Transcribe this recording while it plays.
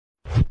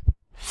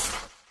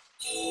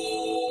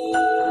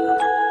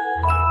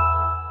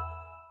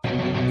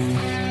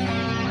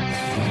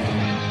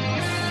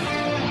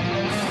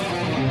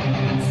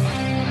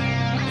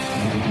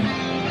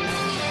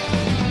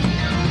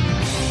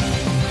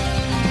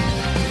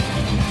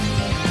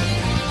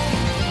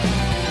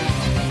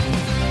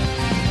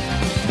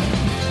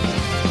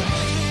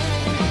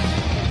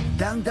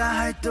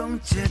摆动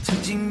结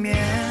成镜面，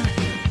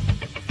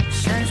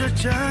闪烁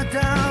着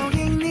倒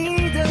映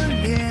你的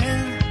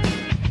脸。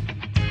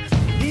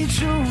你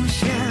出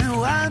现，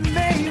完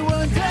美我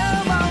的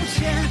冒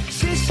险，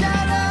写下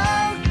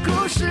了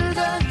故事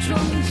的终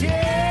结。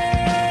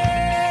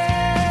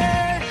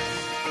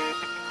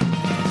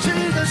直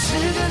到时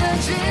间的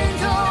尽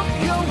头，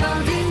拥抱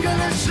定格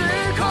的时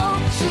空，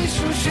细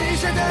数许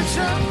下的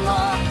承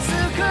诺，此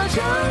刻就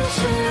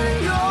是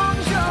永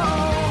久。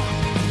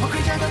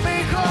盔甲的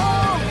背后，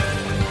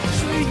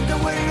属于你的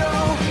温柔，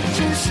只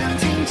想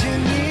听见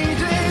你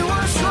对我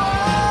说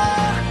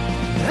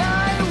爱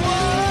我。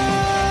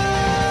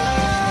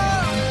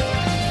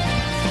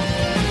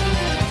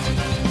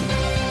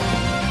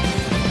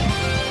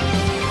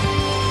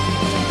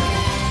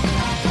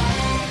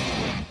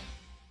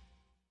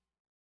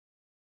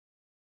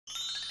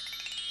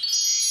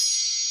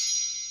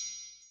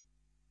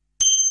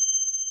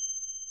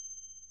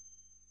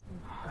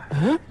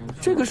嗯，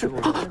这个是啊。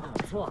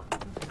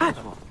哎，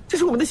这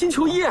是我们的新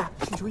球衣！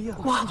新球衣啊！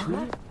哇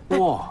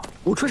哇，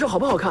我穿上好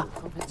不好看？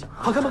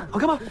好看吗？好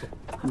看吗？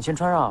你先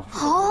穿上。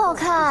好好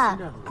看！好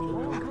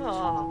看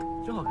啊，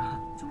真好看！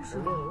就是，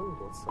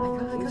哎，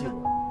看，你看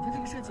这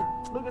个设计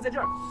，logo 在这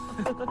儿，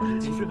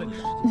挺适合你的。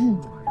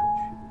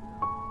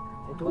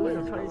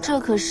这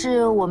可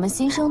是我们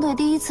新生队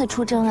第一次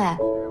出征哎，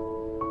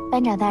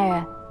班长大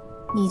人，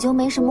你就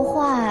没什么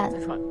话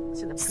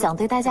想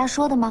对大家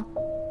说的吗？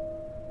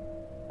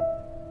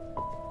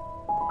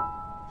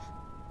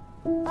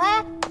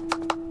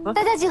喂，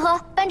大家集合，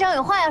班长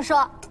有话要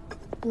说。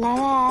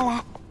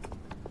来，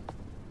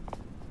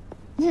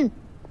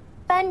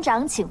班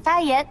长请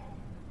发言。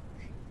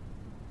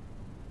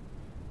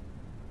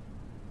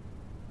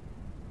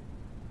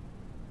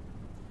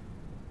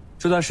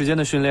这段时间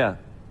的训练，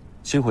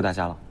辛苦大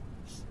家了，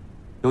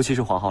尤其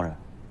是黄浩然，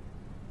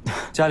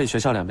家里学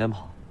校两边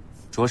跑，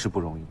着实不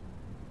容易。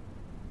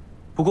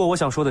不过我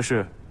想说的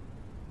是，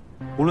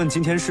无论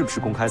今天是不是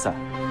公开赛，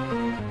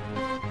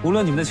无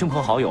论你们的亲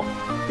朋好友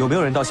有没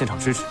有人到现场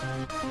支持，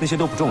那些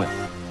都不重要。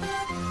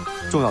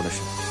重要的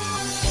是，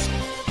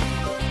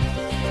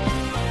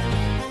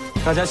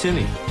大家心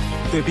里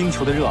对冰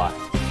球的热爱。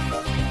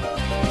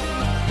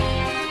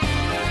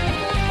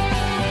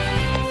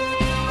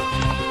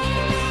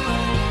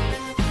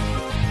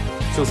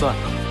就算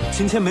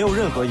今天没有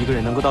任何一个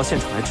人能够到现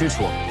场来支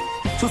持我们，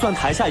就算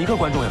台下一个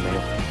观众也没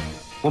有，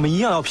我们一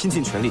样要拼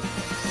尽全力，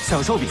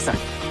享受比赛。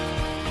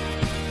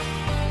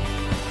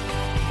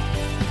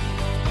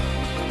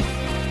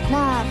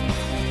那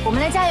我们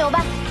来加油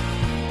吧！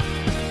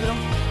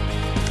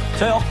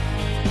加油！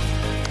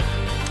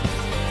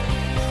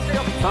加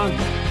油！3、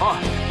2、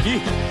1，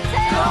加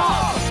油！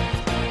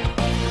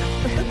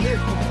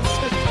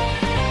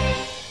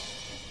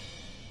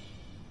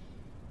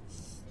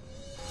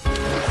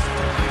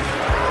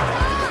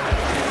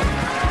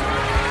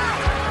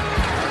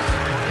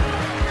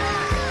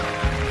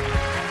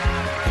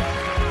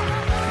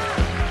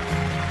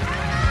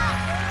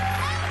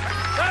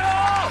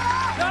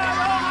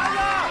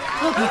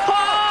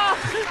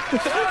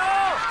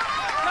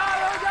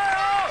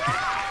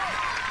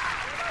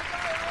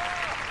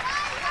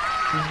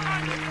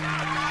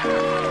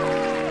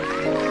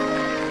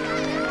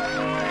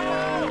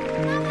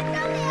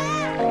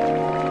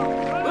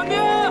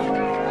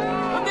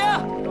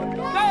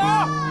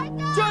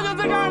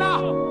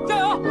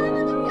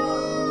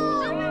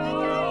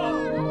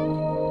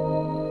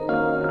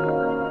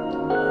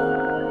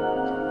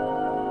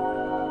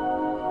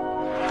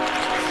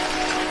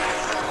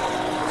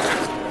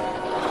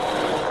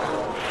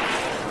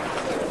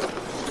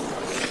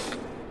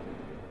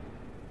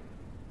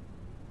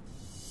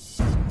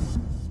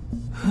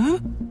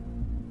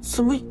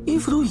怎么衣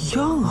服都一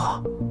样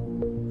啊？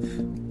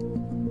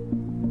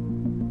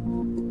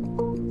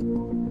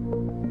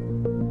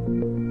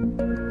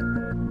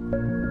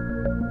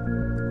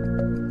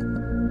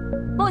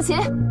梦琪，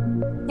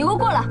你给我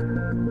过来！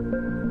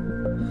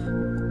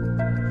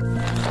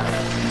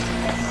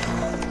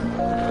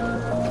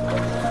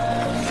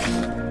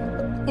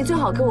你最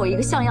好给我一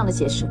个像样的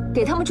解释，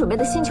给他们准备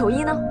的新球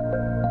衣呢？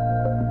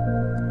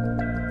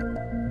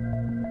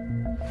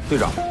队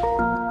长。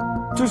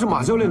这是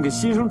马教练给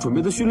新生准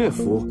备的训练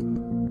服，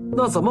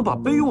那咱们把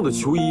备用的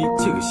球衣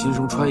借给新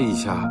生穿一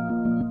下，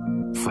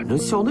反正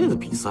校内的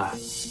比赛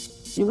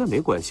应该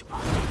没关系吧？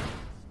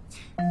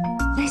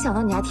没想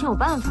到你还挺有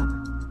办法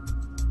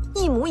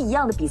的，一模一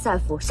样的比赛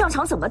服，上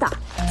场怎么打，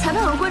裁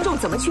判和观众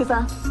怎么区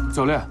分？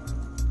教练，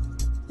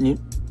你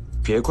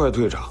别怪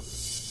队长，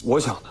我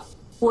想的。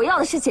我要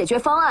的是解决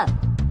方案。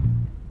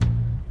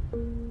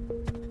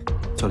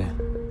教练，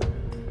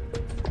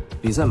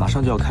比赛马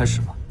上就要开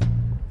始了。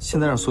现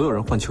在让所有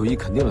人换球衣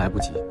肯定来不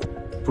及，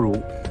不如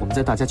我们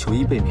在大家球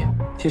衣背面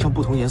贴上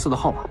不同颜色的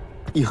号码，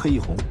一黑一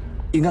红，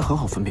应该很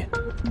好分辨。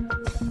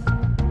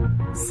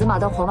死马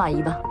当活马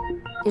医吧，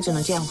也只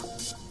能这样了。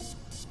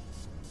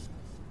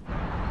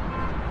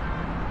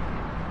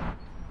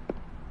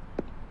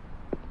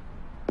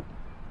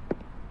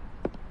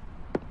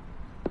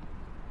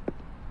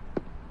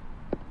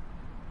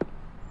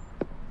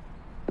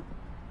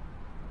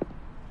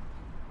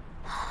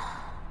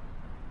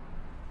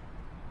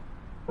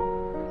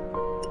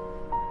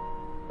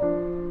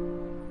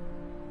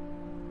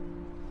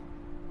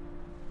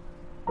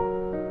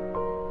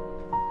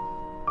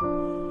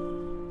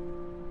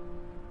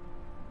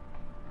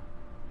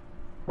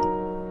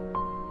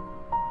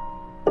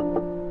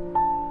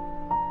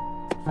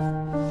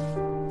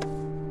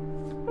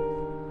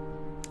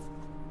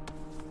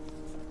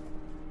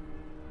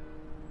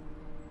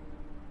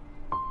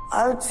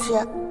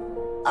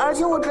而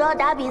且我只要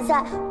打比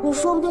赛，你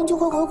说不定就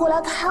会回过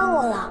来看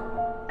我了。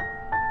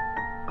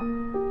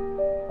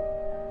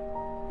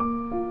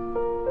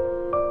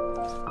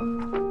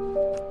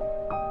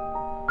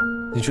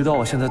你知道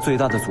我现在最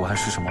大的阻碍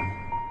是什么吗？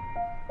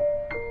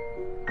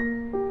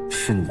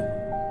是你。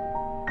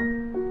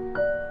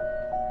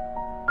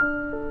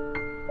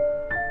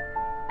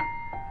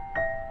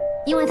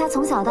因为他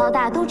从小到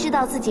大都知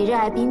道自己热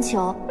爱冰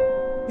球，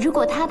如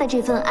果他的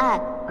这份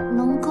爱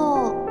能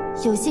够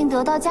有幸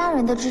得到家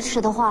人的支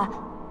持的话，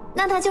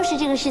那他就是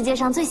这个世界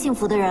上最幸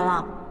福的人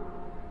了。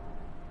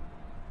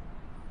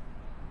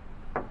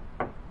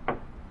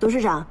董事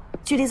长，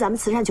距离咱们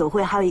慈善酒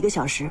会还有1个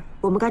小时，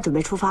我们该准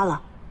备出发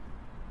了。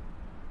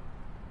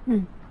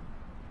嗯。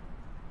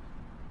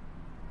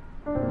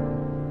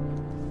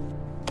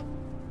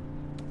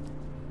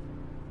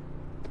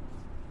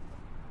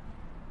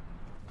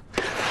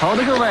好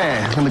的，各位，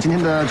那么今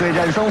天的对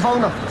战双方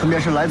呢，分别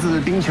是来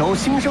自冰球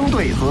新生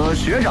队和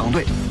学长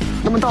队。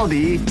那么到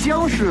底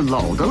姜是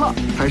老的辣，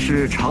还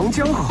是长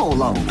江后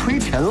浪推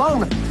前浪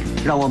呢？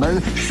让我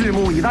们拭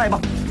目以待吧。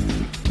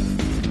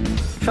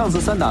上次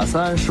3打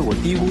3是我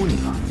低估你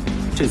了，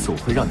这次我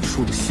会让你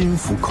输得心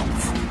服口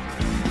服。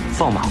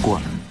放马过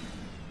来。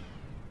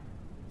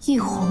一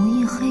红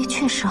一黑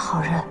确实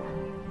好人，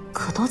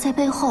可都在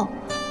背后。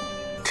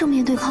正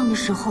面对抗的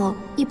时候，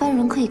一般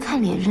人可以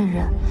看脸认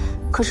人，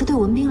可是对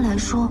文斌来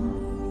说，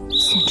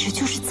简直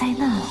就是灾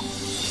难了。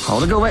好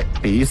的，各位，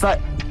比赛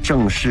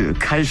正式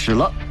开始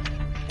了。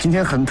今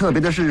天很特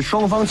别的是，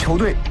双方球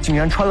队竟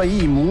然穿了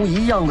一模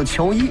一样的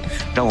球衣，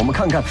让我们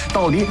看看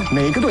到底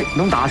哪个队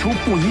能打出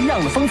不一样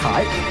的风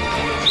采。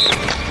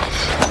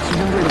新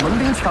生队的文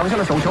斌抢下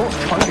了手球，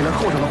传给了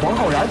后场的黄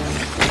浩然，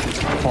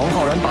黄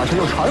浩然把球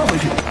又传了回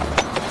去。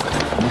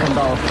我们看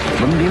到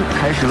文斌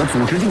开始了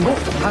组织进攻，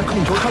他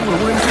控球穿过了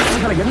无人区，撕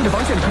开了严密的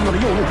防线，冲到了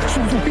右路，迅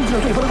速逼近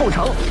了对方的后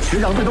场，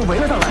学长队都围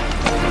了上来。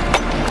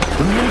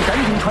文斌赶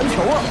紧传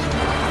球啊！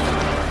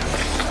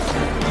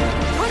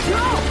传球！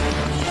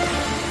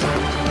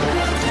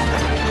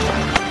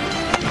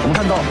我们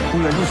看到不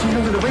远处新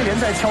生队的威廉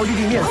在敲击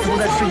地面，似乎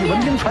在示意文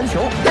斌传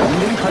球。文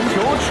斌传球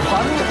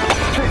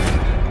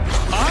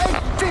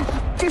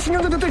这新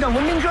生队的队长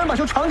文斌居然把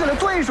球传给了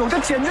对手，这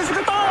简直是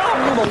个大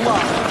乌龙啊！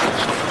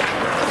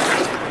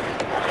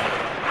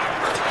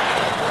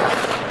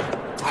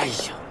哎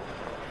呀，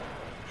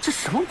这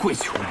什么鬼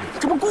球衣？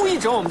这不故意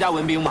整我们家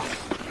文斌吗？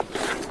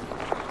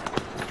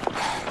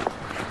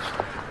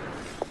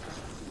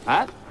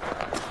哎，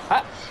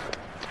哎，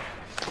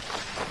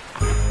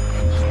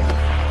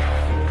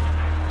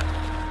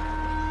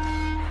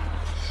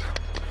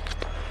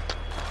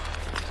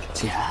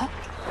姐，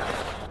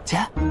姐，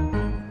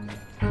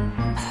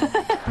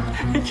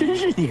真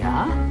是你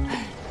啊！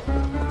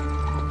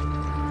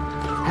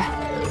哎，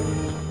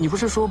你不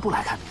是说不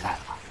来看比赛的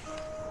吗？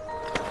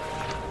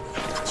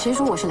谁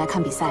说我是来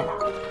看比赛的？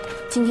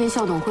今天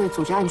校董会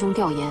组织暗中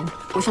调研，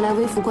我是来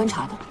微服观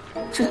察的。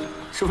这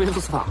是微服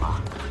私访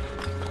吗？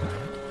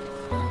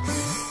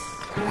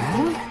哎，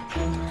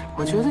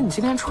我觉得你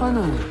今天穿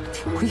的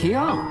挺不一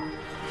样啊。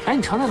哎，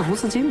你常戴的红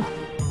丝巾吗？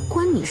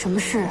关你什么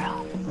事啊？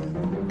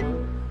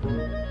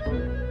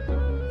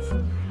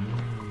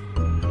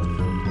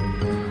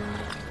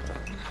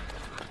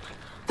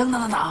等等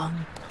等等，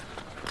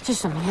这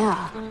什么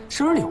呀？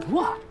生日礼物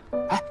啊！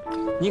哎，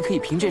你可以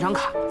凭这张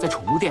卡在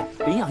宠物店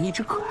领养一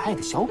只可爱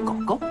的小狗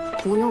狗。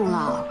不用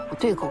了，我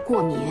对狗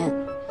过敏。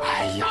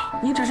哎呀，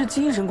你只是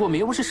精神过敏，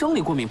又不是生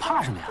理过敏，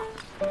怕什么呀？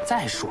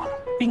再说了，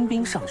冰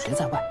冰上学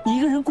在外，你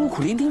一个人孤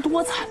苦伶仃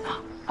多惨呐！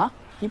啊，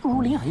你不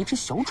如领养一只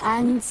小宠物。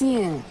安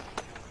静。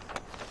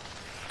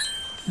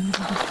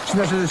现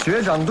在是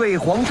学长队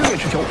黄之烈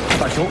持球，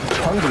把球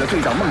传给了队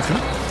长孟琪。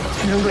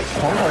新生队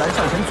黄浩然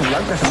向前阻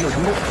拦，但是没有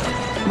成功。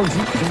孟琪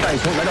已经带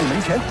球来到了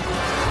门前。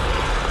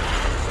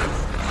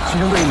新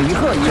生队李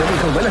贺也立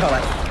刻围了上来。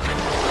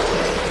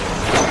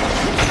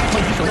孟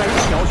琪手下一个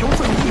小球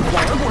顺一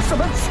晃而过，射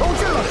门，球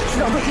进了，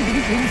学长队1比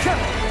0领先。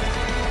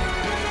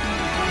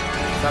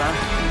再来，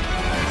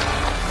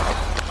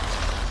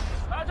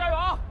大家加油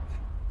啊！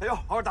加油，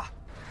好好打，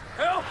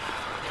加油！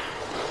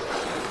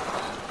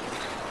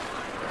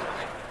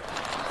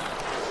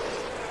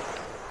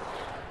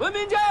文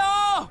斌加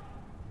油！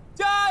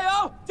加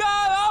油！加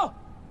油！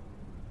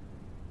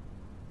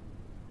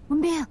文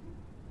斌，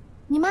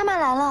你妈妈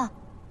来了，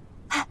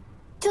哎，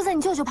就在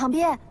你舅舅旁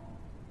边。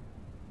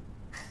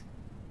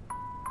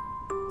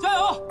加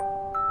油！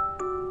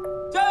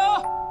加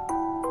油！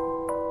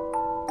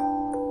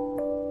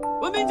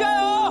文斌加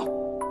油！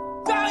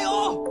加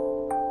油！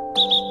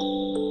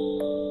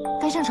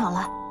该上场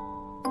了，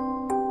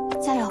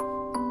加油！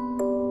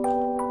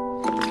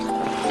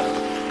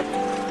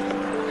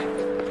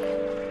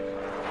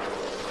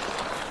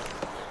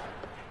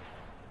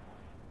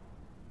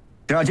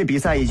第2节比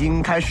赛已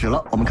经开始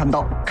了，我们看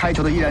到开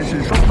球的依然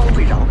是双方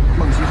队长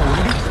孟琪和文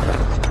斌。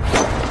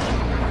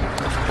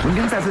文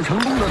斌再次成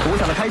功的夺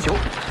下了开球，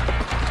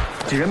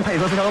几人配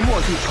合非常的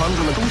默契，传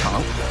入了中场。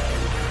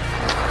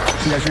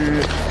现在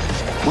是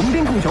文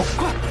斌控球，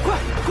快，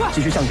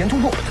继继续向前突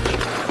破。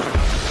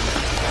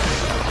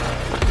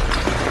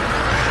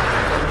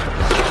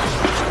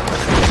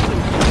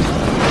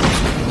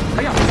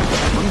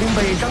斌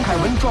被张凯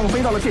文撞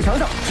飞到了界墙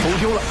上，球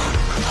丢了。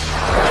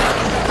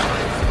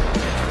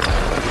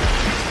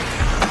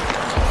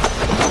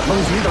孟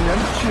吉等人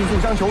迅速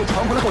将球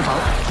传回了后场，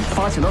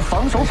发起了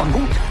防守反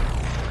攻。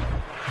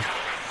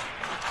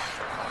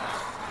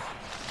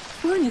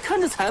不是，你看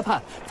这裁判，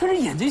他是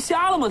眼睛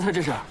瞎了吗？他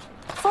这是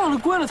犯了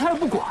规了，他也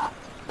不管，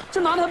这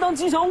拿他当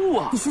吉祥物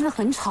啊！你现在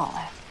很吵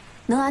哎，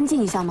能安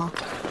静一下吗？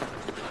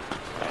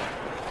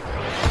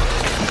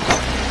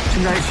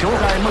现在球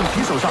在孟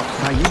吉手上，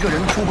他一个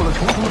人突破了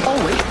重重的包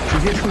围，直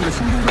接冲着新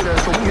中队的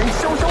守门员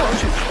潇潇而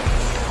去。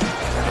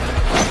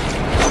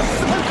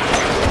4分，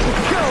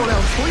漂亮，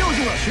球又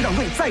进了，学长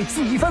队再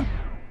记1分。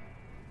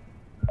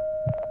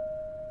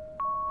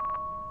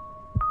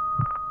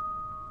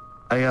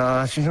哎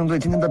呀，新生队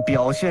今天的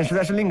表现实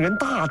在是令人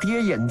大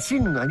跌眼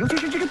镜啊！尤其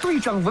是这个队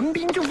长文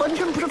斌，这完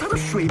全不是他的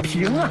水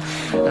平啊！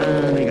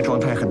那个状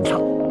态很差。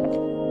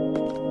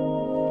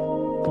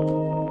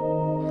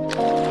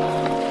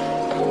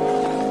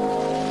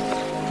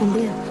文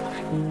斌，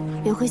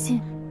别灰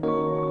心，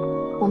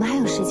我们还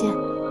有时间。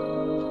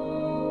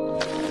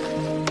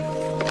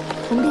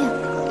文斌，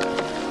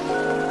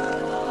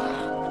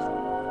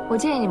我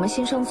建议你们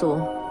新生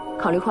组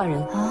考虑换人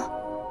啊。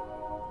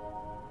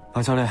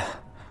马教练，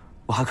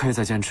我还可以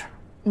再坚持。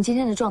你今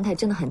天的状态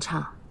真的很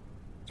差，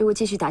如果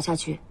继续打下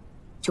去，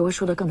就会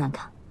输得更难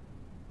看。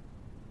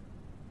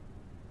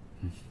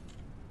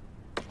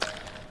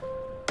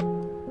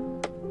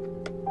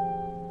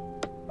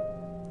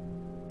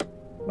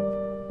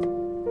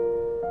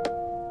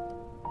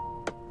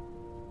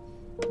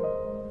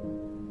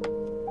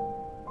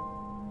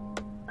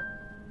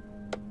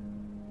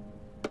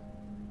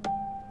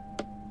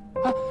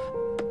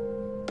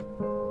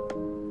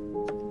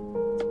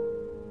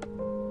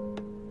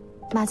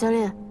马教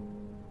练，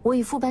我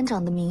以副班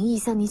长的名义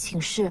向你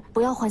请示，不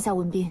要换下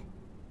文斌。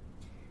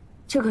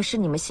这可是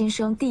你们新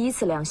生第一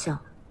次亮相，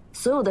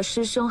所有的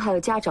师生还有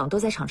家长都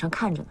在场上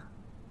看着呢，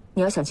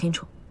你要想清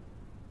楚，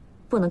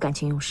不能感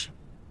情用事。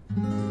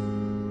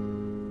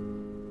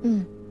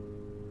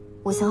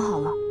我想好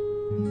了，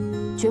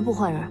绝不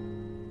换人。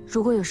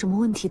如果有什么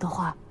问题的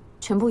话，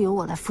全部由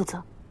我来负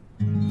责。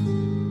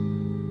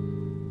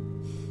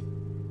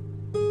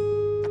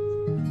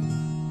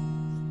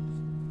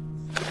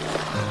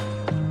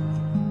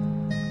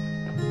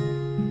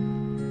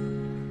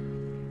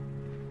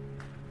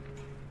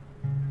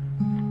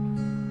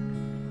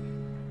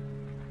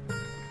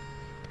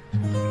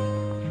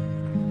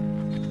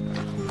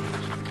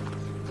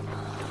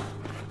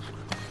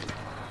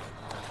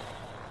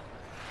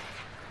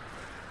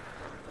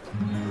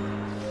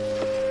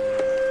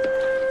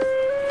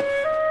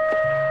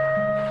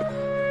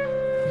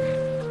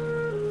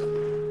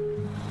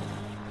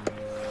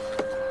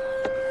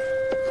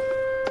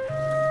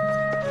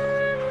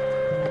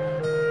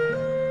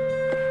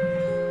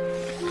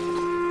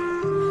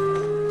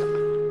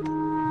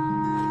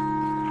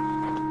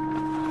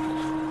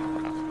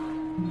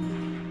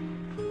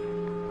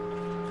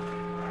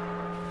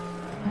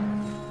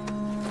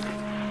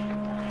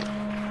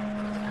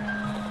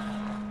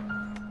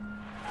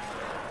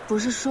不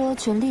是说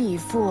全力以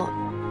赴，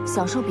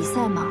享受比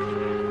赛吗？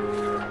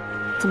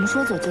怎么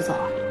说走就走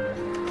啊？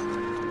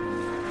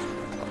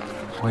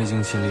我已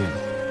经尽力了，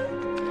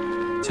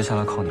接下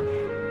来靠你们。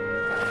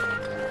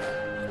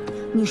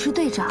你是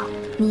队长，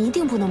你一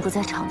定不能不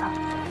在场的。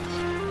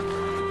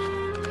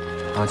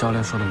马教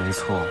练说的没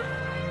错，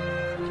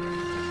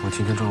我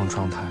今天这种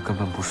状态根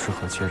本不适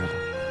合接着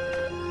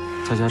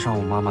打，再加上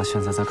我妈妈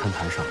现在在看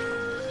台上，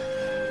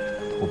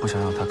我不想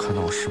让她看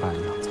到我失败的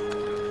样子。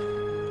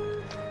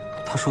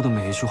他说的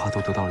每一句话都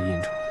得到了印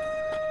证，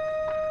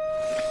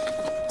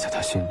在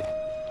他心里，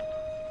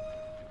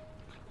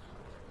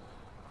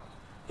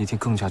一定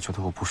更加觉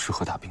得我不适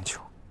合打冰球。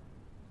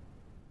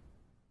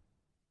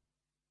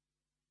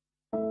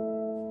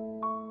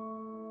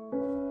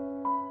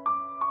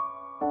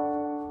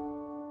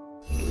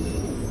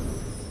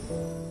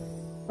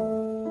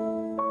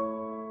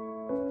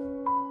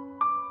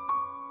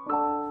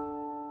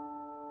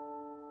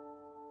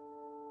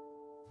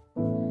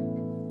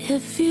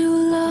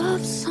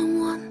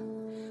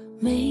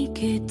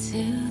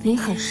你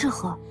很适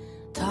合，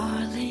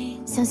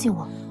相信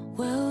我，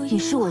你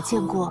是我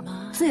见过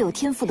最有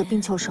天赋的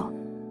冰球手。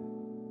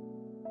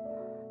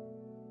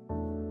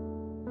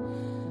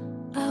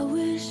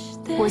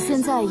我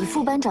现在以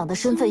副班长的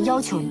身份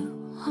要求你，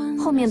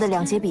后面的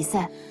2节比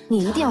赛你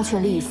一定要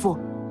全力以赴，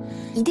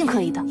一定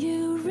可以的。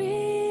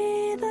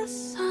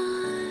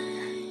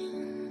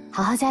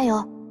好好加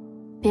油，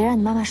别让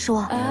你妈妈失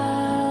望。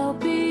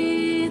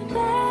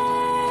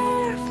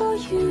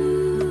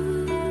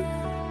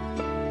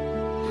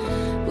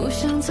不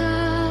想再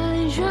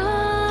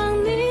让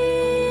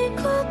你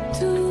孤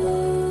独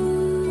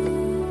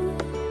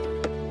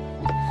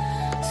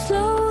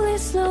Slowly,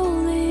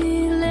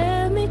 slowly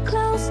let me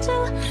close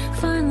till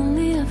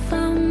finally I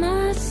found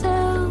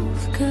myself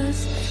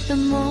Cause the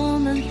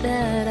moment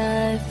that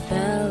I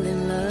fell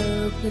in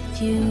love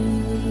with you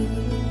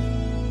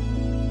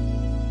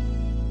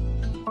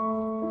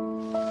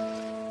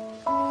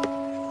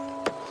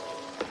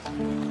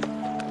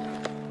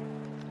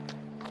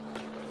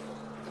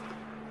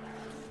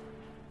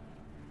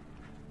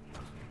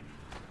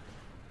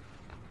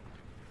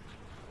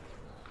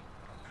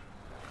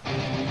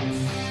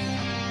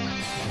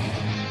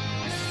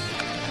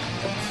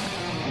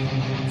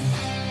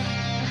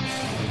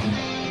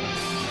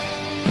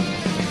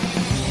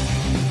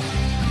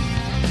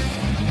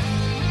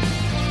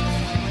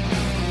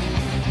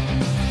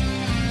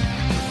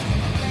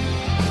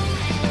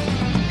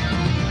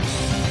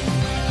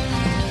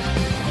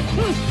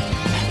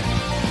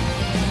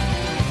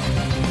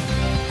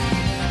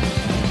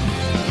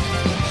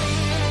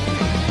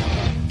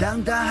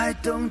让大海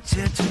冻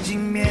结成镜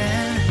面，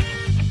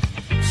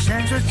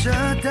闪烁着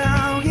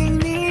倒映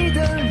你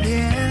的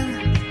脸，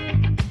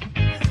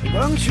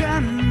光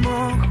圈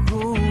模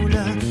糊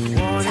了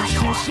我的视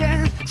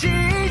线，记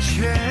忆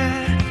却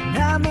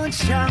那么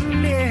强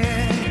烈。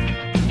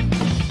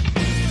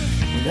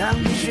当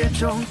冰雪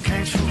中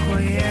开出火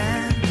焰，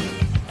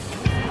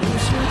不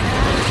是看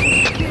清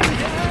你的耀眼。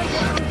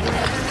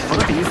好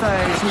的，比赛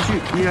继续，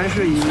依然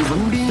是以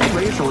文彬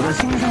为首的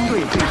新生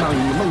队对抗以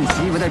孟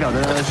琪为代表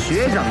的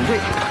学长队。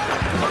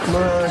那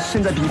么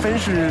现在比分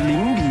是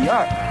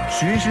0-2，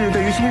局势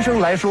对于新生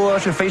来说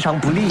是非常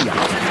不利呀。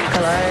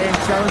看来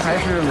姜还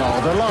是老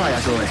的辣呀，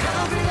各位。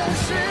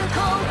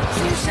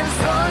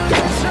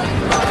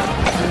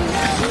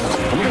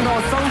我们看到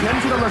桑田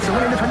接到了沈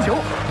文莲的传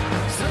球。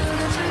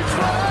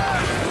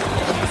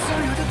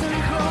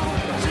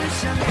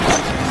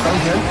桑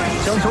田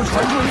将球传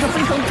出了一个非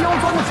常刁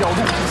钻的角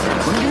度，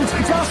文彬急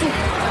加速，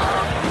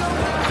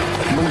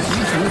孟琪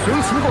紧随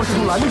其后试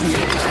图拦截，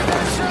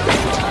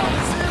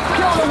漂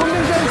亮！文彬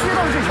竟然接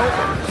到了这球，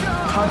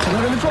他整个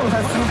人的状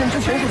态似乎跟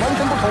之前是完全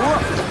不同了，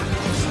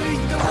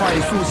快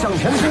速向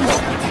前冲锋，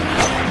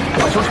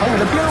把球传给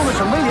了边路的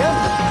沈威廉，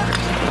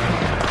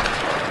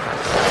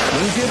能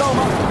接到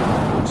吗？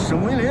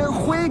沈威廉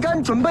挥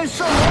杆准备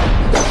射门。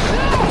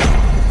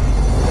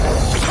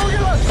抽进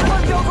了，十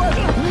万刁钻！哇，这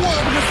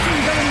个最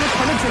佳的一个传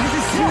的简直是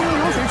行云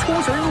流水，出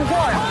神入化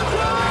呀！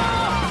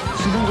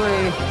新生队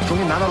终于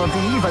拿到了第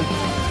1分。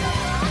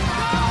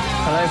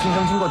看来新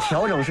生经过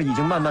调整是已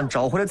经慢慢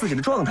找回了自己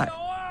的状态。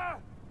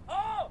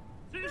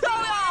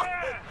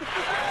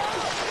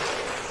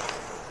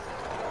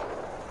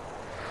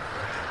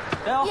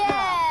漂亮！耶！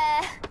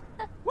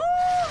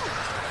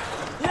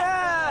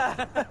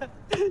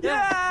耶！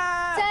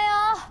加油！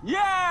耶！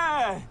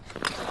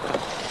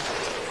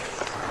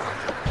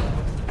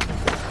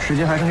时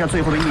间还剩下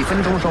最后的1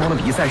分钟，双方的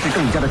比赛是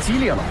更加的激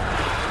烈了。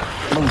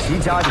孟琪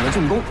加紧了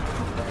进攻，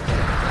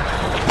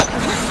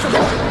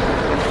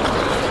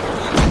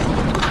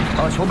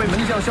球被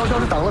门将潇潇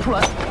是挡了出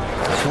来，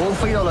球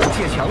飞到了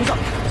界墙上。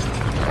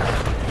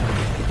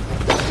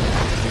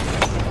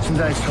现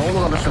在球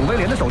落到了沈威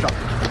廉的手上，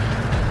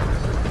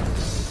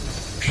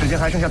时间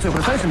还剩下最后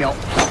的30秒。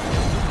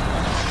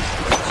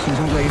新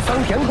生队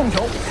桑田控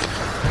球，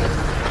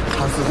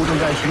他似乎正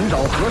在寻找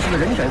合适的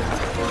人选。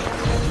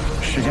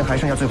时间还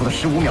剩下最后的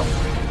15秒，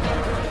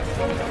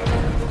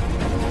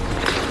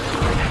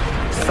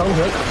桑田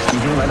已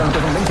经来到了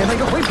对方门前的一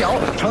个回挑，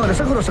传给了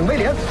身后的沈威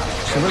廉。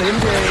沈威廉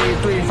被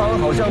对方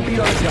好像逼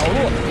到了角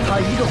落，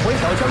他一个回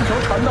挑将球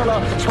传到了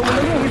球门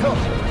的另一侧。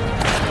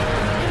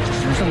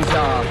只剩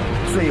下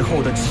最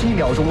后的7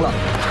秒钟了，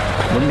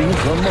文彬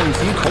和孟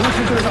琪同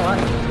时追了上来，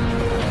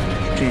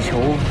这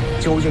球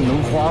究竟能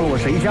花落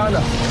谁家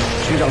呢？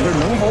学长队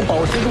能否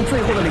保持住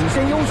最后的领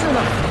先优势呢？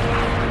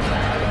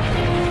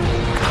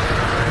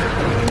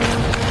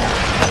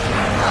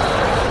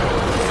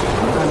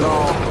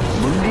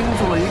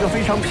做了一个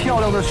非常漂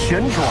亮的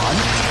旋转，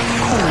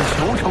控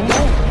球成功。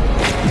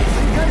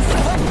你看，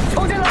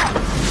球进了！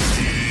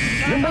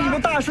原本以为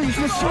大势已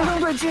去的新生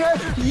队竟然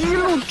一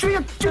路追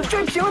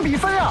平了比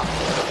分啊！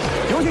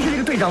尤其是这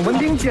个队长文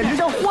彬，简直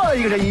像换了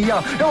一个人一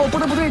样，让我不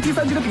得不对第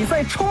3局的比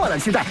赛充满了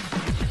期待。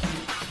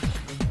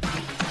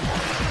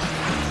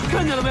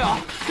看见了没有？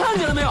看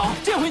见了没有？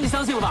这回你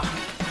相信了吧？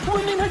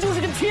文彬他就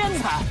是个天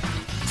才。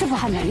这不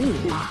还没赢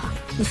吗？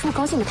你是不是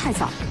高兴得太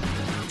早？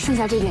剩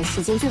下这点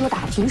时间，最多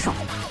打个平手。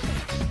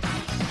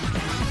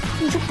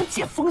你这不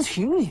解风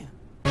情你！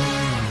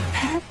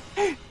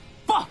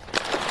放！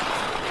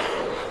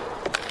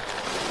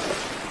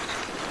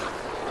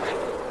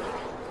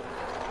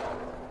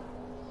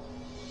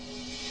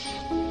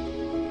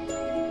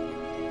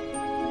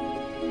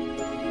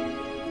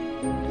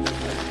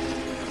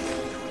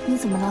你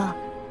怎么了？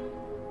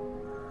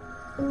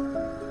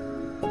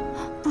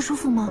不舒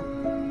服吗？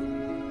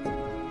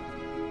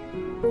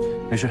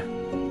没事。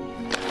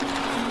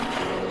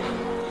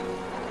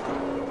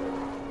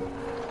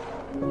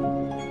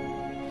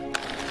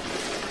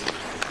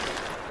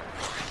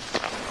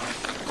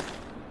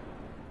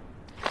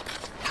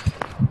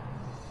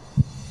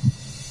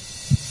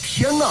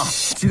天哪！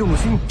激动的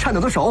心，颤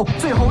抖的手，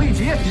最后一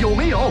节有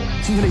没有？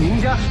今天的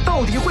赢家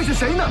到底会是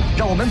谁呢？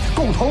让我们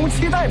共同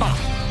期待吧。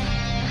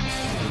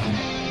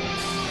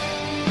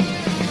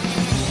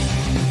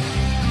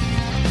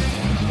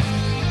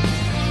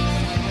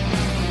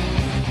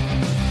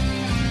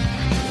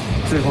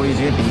最后一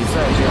节比赛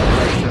就要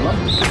开始了。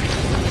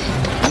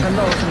我们看到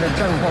现在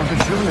战况是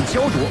十分的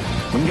焦灼，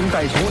文彬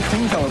带球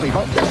冲向了对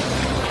方。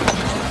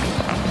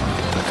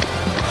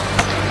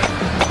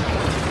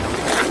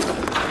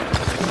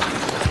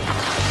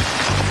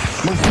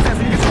孟琪再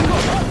次一个抢救，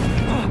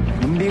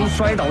文彬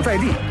摔倒在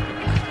地。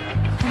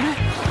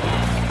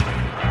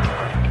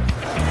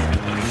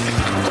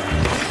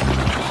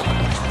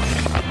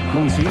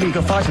孟琪立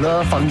刻发起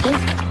了反攻，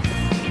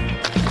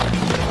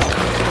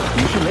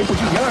李世梅不及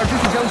掩耳之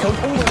势将球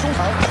冲入中场。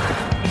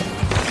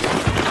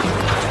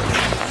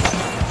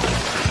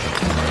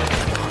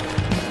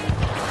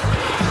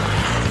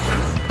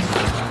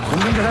文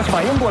彬这台才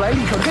反应过来，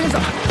立刻跟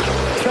上。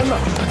天哪，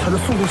他的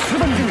速度十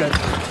分惊人。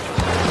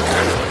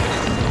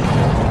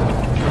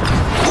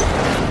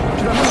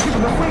就在梦溪准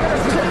备挥开的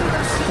时刻，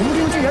红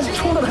兵竟然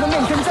冲到了他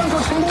面前，将球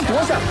成功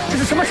夺下。这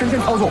是什么神仙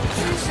操作？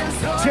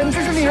简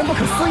直是令人不可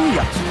思议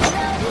呀！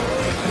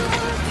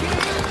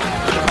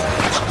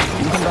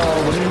一看到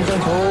文明将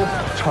球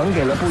传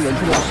给了不远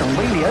处的沈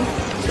威廉，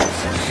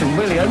沈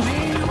威廉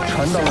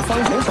传到了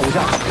方前手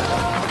下。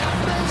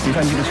你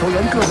看这个球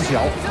员个子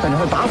小，但他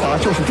的打法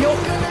就是刁，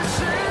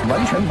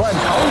完全不按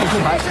常理出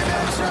牌。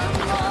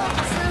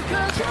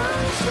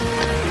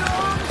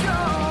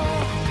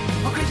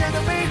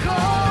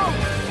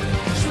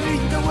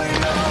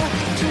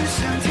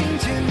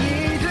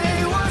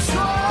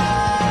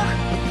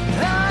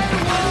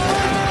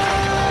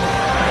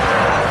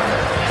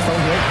桑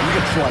田一个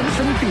转身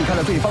避开了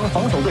对方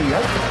防守队员。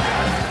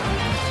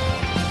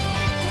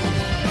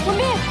文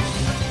斌，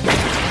这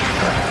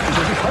就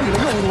是传给了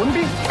右路的文斌。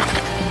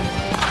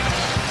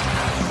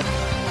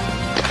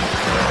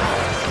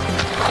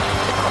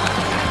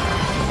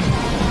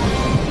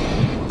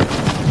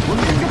文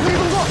斌就可以动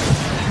作。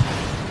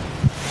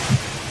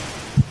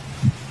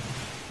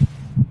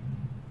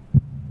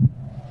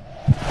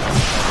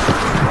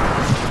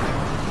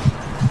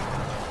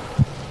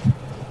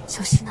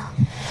小心啊！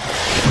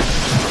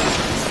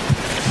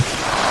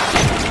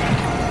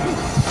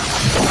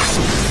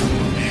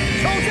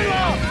球进了！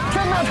天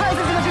哪，太刺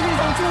激了！这是一场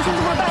惊心动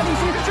魄的大力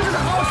戏，这是个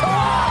好球啊！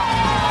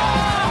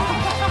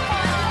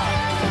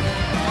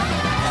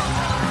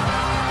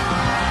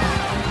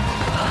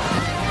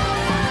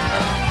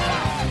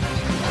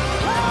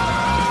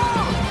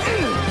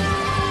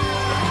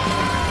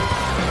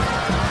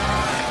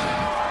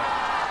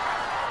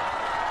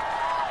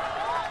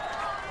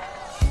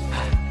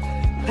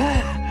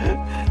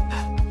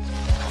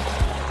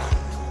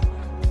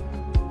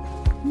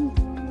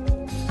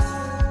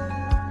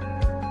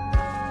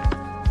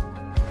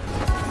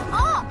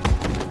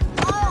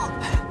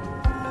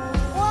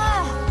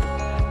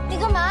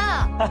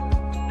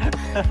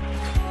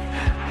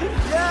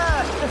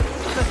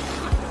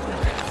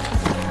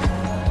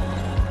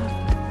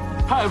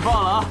太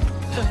棒了啊！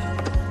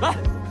来，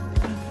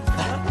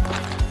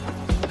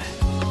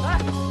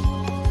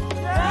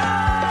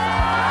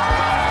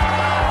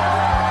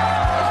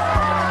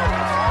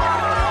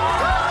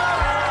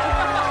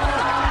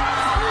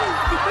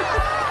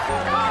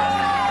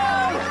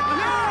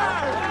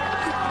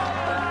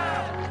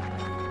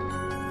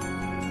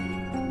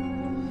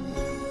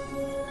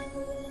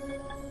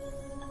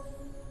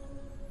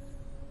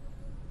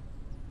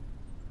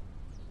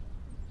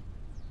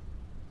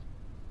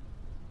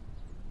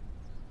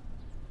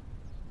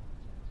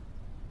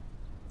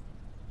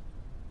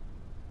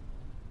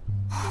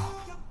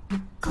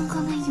刚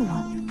刚那一吻，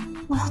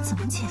我要怎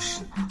么解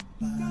释呢？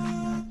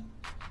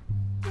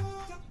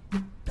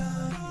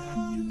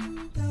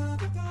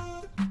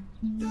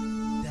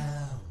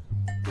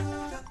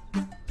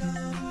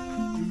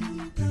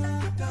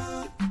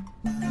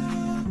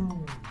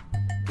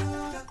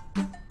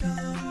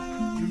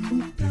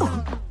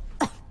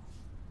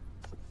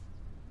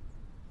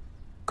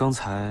刚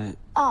才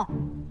哦，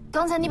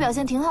刚才你表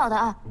现挺好的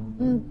啊，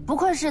不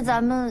愧是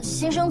咱们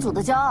新生组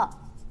的骄傲。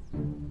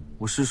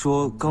我是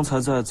说，刚才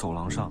在走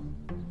廊上，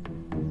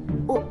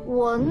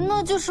我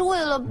那就是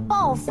为了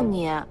报复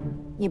你，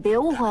你别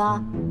误会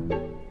啊。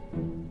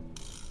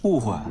误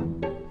会。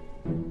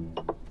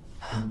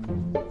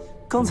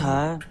刚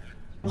才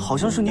好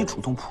像是你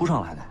主动扑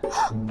上来的。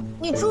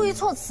你注意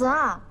措辞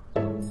啊！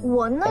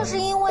我那是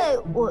因为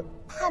我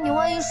怕你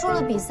万一输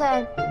了比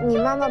赛，你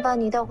妈妈把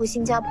你带回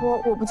新加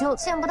坡，我不就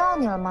见不到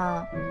你了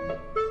吗？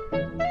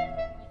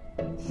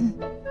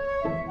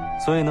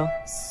所以呢？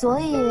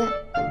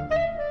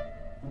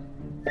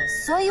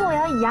所以我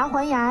要以牙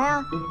还牙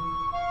呀！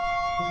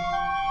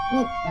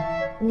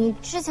你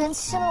之前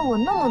亲了我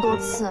那么多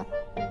次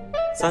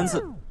，3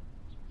次，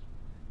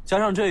加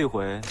上这一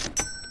回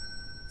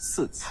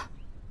，4次。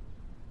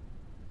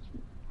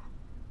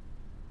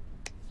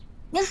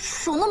你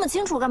数那么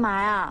清楚干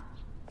嘛呀？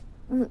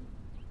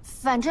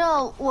反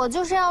正我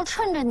就是要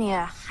趁着你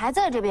还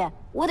在这边，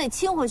我得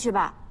亲回去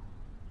吧。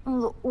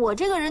我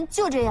这个人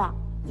就这样，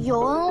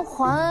有恩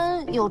还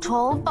恩，有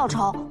仇报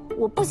仇，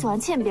我不喜欢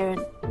欠别人。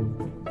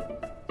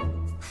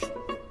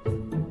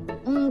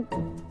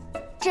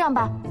这样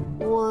吧，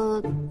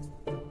我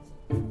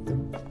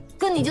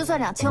跟你就算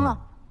2清了。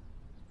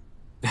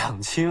2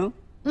清？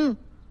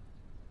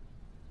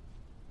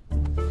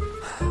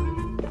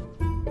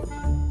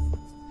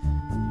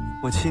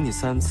我亲你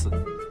3次，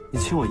你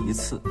亲我1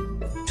次，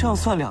这样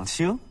算2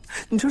清？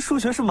你这数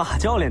学是马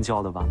教练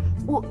教的吧？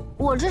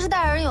我这是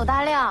大人有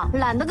大量，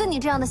懒得跟你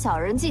这样的小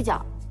人计较。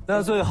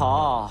那最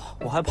好，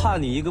我还怕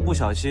你一个不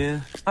小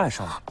心爱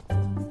上我。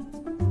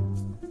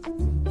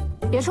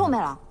别臭美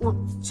了，我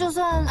就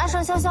算爱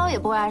上潇潇也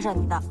不会爱上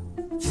你的。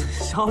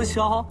潇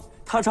潇，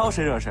他招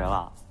谁惹谁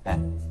了？哎，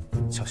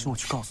小心我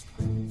去告诉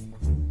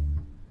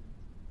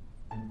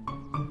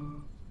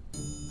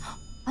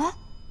他。哎，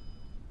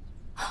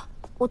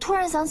我突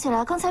然想起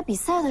来，刚才比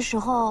赛的时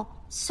候，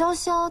潇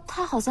潇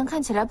她好像看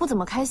起来不怎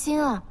么开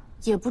心啊，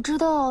也不知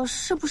道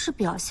是不是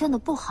表现的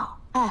不好。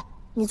哎，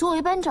你作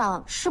为班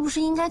长，是不是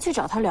应该去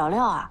找她聊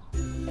聊啊？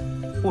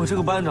我这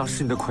个班长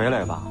是你的傀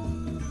儡吧？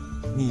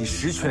你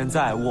实权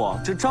在握，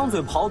这张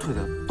嘴跑腿的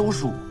都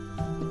是我。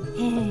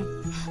嘿嘿，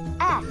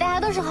哎，大家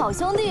都是好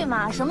兄弟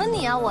嘛，什么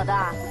你啊我的？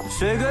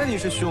谁跟你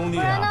是兄弟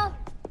啊？不然呢？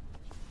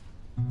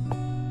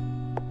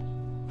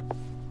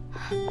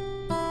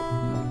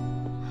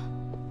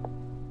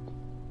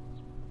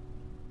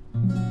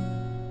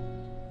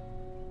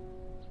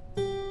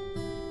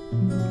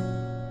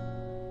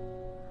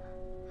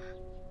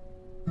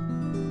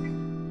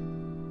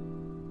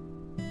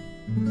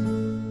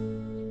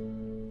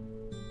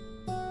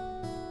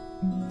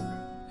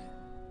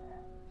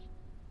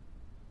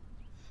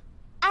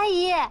阿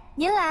姨，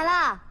您来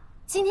啦！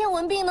今天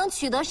文斌能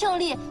取得胜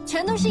利，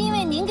全都是因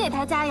为您给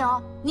他加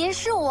油。您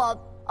是我，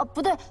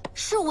不对，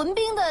是文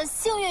斌的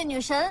幸运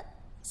女神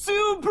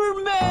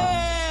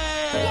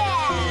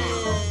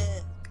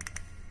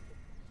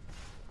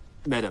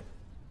 ，Superman。Madam，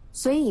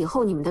 所以以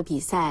后你们的比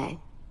赛，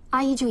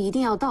阿姨就一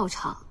定要到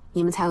场，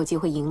你们才有机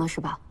会赢了，是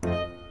吧？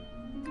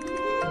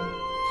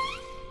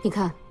你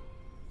看，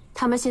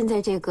他们现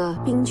在这个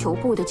冰球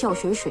部的教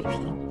学水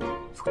平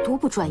有多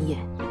不专业。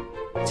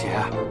姐，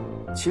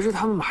其实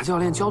他们马教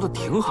练教的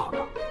挺好的，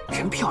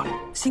人漂亮，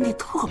心地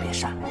特别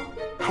善良，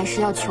还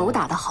是要球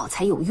打得好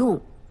才有用。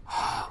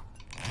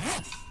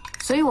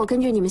所以我根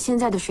据你们现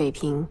在的水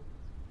平，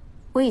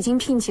我已经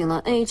聘请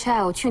了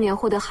NHL 去年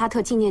获得哈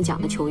特纪念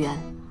奖的球员，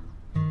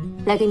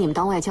来给你们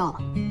当外教了。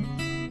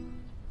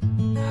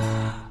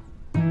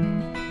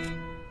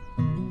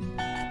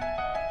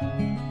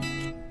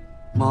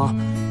妈，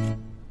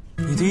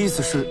你的意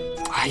思是？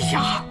哎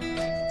呀，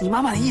你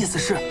妈妈的意思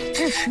是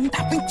支持你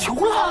打冰球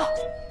了？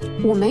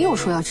我没有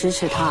说要支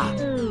持他。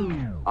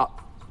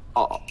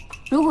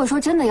如果说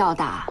真的要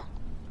打，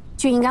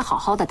就应该好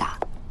好的打，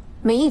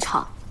每一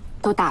场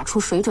都打出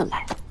水准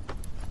来。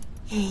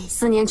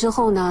4年之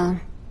后呢，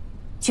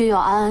就要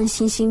安安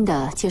心心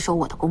的接手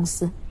我的公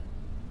司。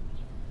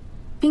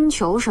冰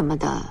球什么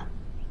的，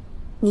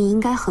你应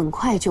该很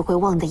快就会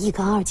忘得一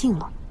干二净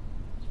了。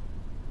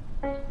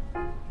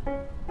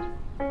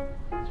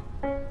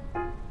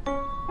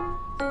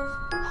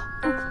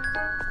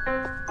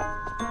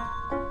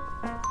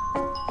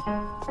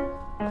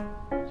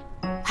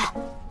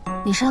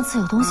你上次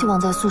有东西忘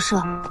在宿舍，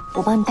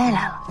我帮你带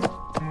来了。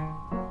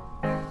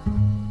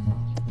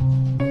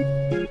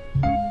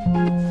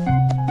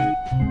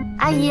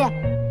阿姨，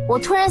我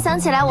突然想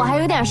起来我还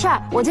有点事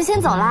儿，我就先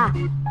走啦。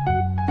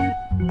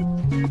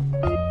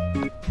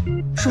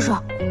叔叔，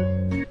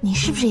你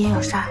是不是也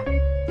有事儿？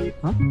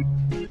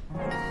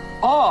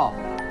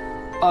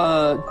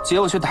姐，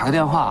我去打个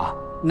电话，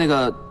那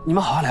个你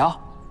们好好聊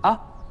啊。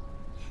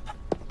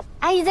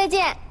阿姨再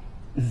见。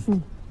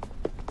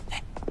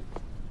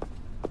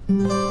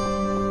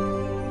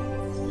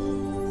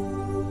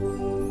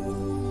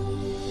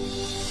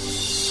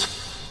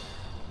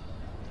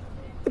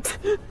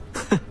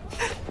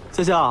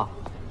笑笑，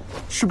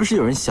是不是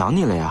有人想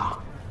你了呀？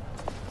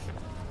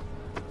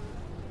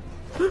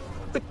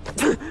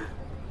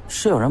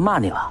是有人骂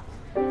你了？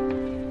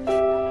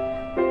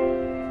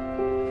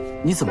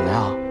你怎么了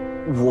呀？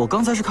我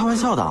刚才是开玩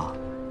笑的。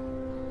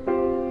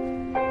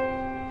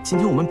今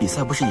天我们比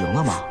赛不是赢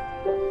了吗？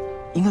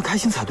应该开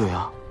心才对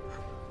啊。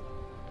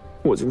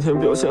我今天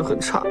表现很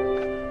差，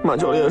马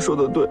教练说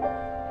的对，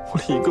我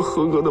离一个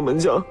合格的门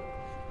将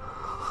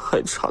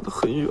还差得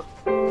很远。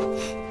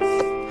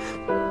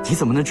你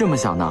怎么能这么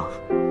想呢？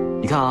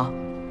你看啊，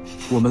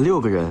我们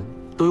6个人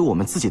都有我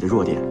们自己的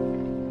弱点，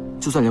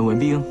就算连文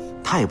斌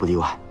他也不例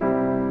外。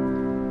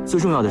最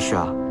重要的是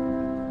啊，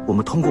我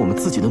们通过我们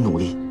自己的努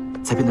力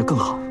才变得更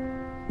好。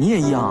你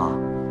也一样啊。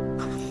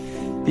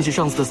比起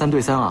上次的3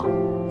对3啊，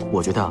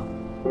我觉得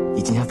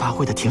你今天发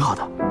挥的挺好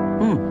的。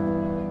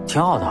挺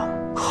好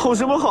的。好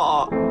什么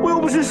好？我又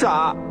不是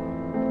傻。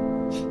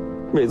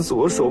每次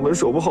我守门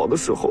守不好的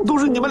时候，都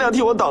是你们俩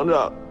替我挡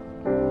着。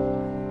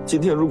今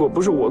天如果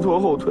不是我拖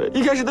后腿，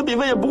一开始的比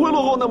分也不会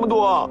落后那么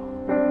多。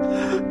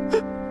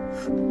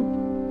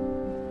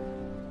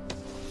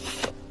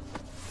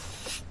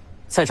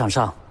赛场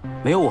上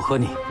没有我和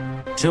你，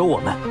只有我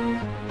们。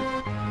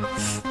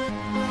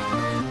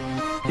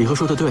李贺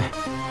说的对，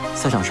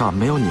赛场上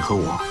没有你和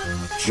我，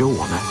只有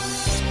我们。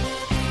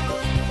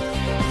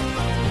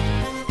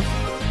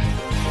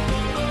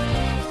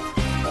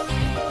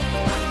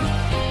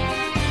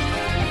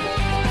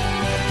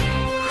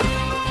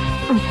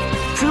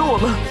只有我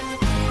们。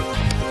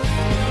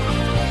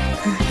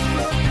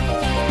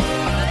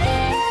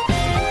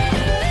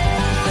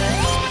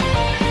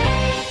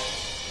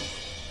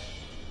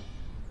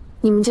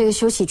你们这个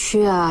休息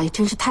区啊，也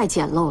真是太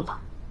简陋了。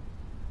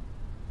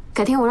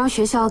改天我让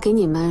学校给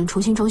你们重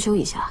新装修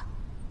一下。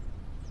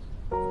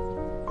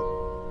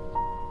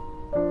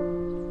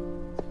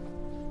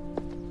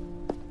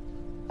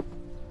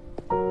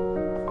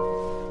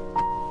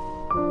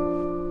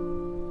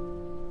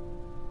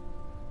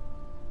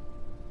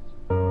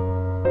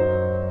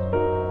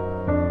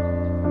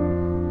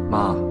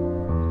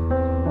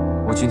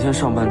今天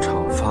上半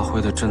场发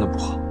挥的真的不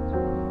好，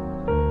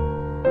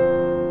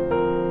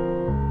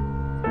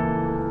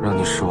让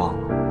你失望了。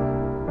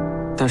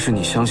但是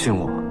你相信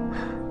我，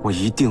我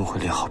一定会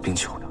练好冰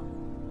球的。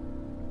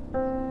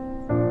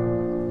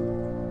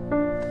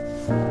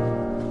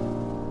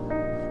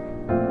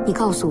你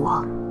告诉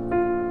我，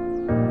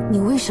你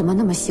为什么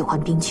那么喜欢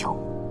冰球？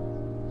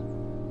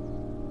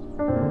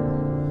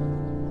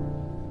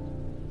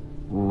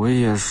我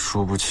也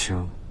说不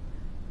清，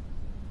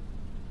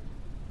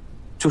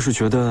就是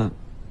觉得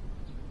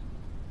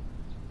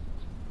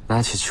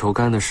拿起球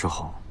杆的时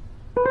候，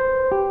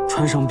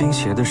穿上冰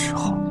鞋的时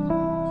候，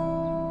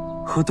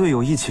和队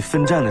友一起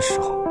奋战的时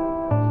候，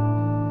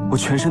我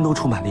全身都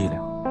充满力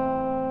量，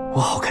我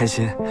好开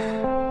心。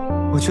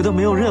我觉得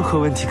没有任何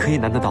问题可以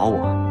难得倒我，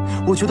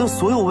我觉得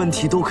所有问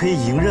题都可以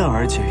迎刃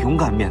而解，勇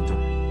敢面对。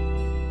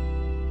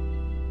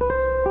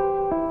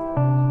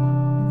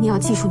你要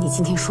记住你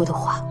今天说的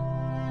话。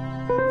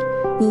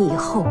你以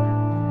后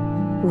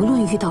无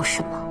论遇到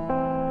什么，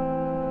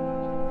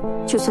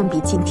就算比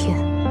今天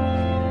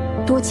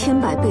多千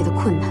百倍的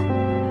困难，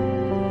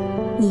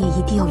你也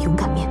一定要勇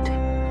敢面对。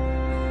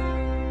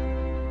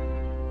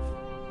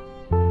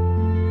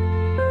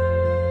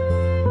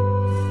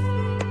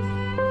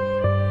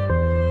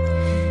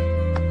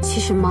其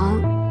实妈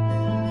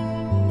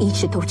一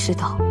直都知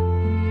道，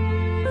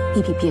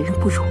你比别人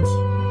不容易，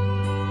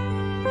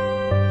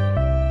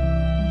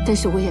但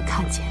是我也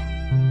看见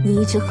你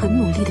一直很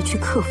努力的去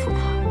克服它。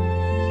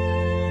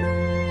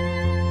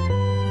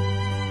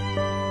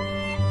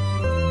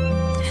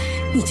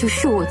你就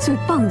是我最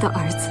棒的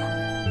儿子。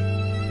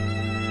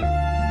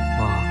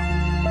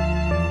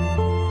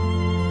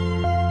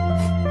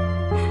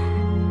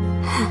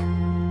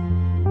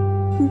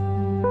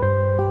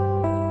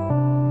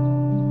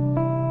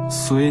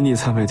所以你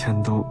才每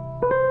天都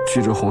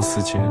举着红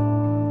丝巾，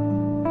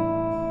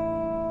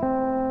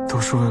都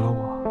是为了我。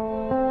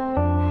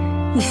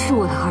你是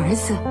我的儿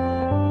子，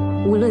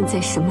无论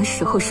在什么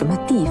时候、什么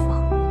地方，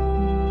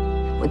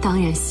我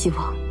当然希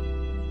望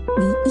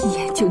你一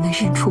眼就能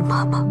认出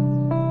妈妈。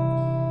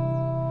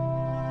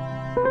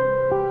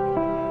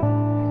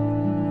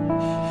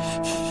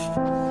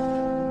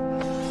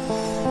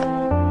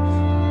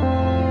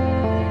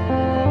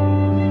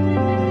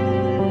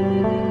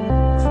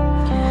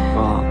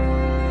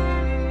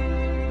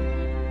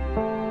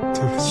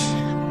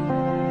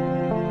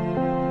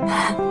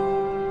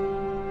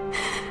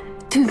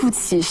对不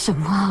起什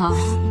么啊？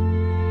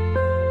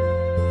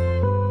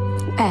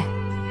哎，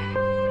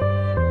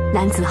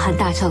男子汉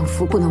大丈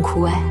夫不能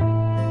哭哎。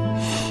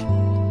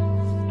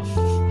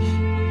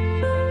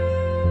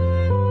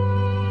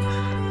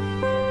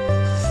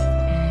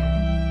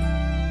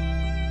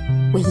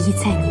唯一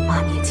在你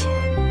妈面前，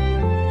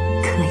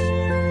可以。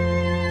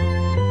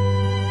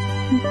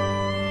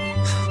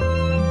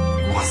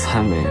我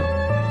才没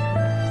有。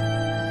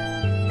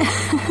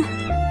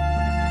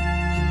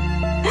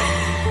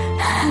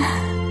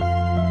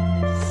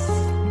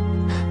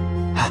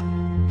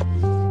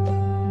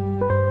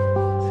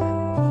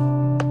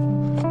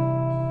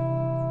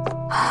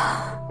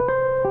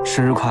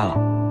生日快乐！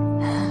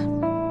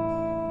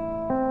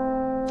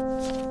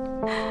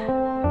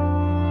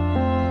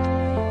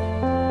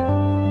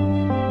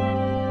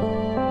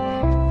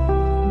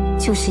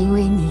就是因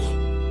为你，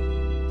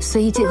所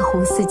以这个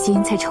红丝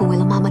巾才成为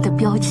了妈妈的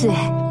标志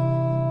哎。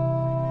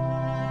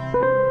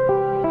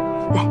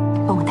来，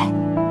帮我戴。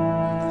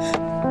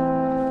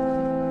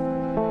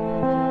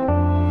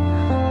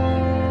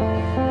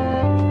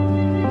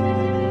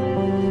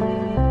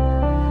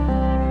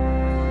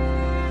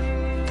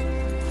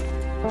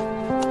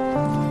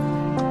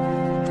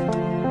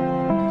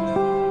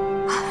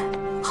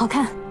好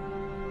看，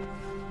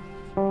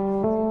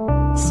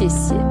谢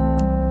谢。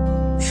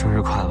生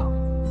日快乐，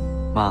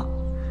妈。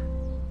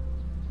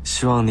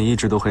希望你一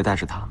直都会带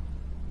着它。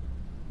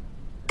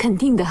肯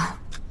定的。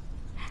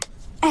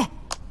哎，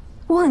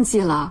忘记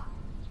了，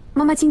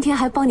妈妈今天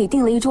还帮你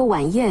订了一桌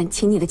晚宴，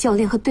请你的教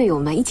练和队友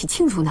们一起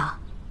庆祝呢。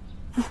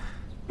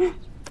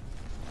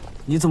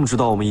你怎么知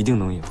道我们一定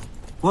能赢？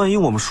万一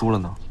我们输了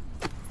呢？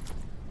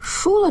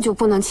输了就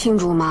不能庆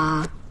祝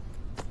吗？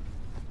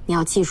你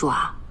要记住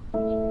啊。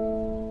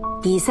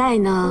比赛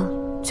呢，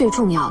最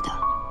重要的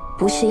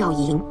不是要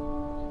赢，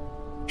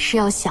是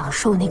要享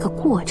受那个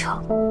过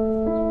程。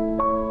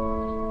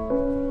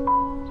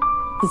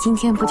你今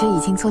天不就已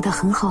经做得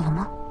很好了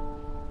吗？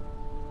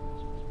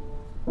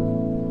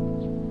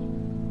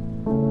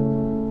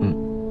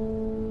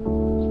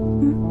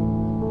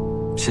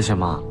谢谢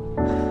妈。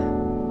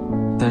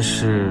但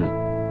是，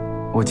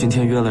我今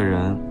天约了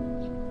人，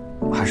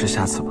还是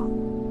下次吧。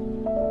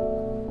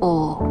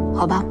哦，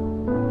好吧。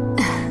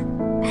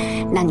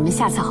那你们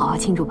下次好好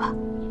庆祝吧。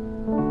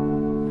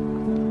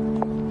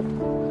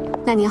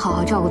那你好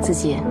好照顾自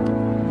己。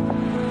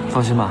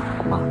放心吧，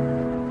妈。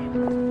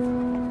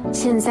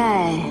现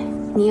在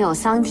你有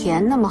桑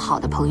田那么好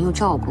的朋友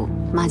照顾，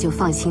妈就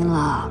放心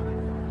了。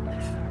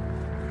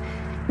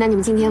那你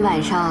们今天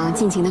晚上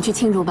尽情的去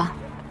庆祝吧。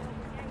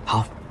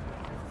好。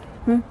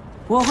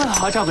我会好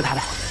好照顾他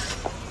的。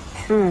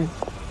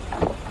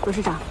董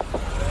事长。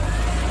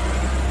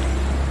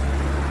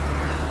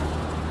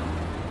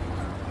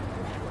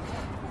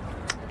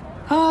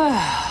哎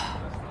呀，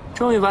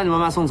终于把你妈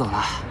妈送走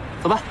了，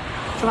走吧，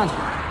吃饭去。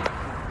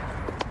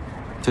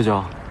舅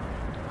舅，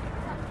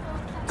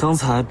刚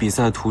才比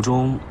赛途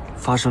中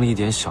发生了一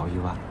点小意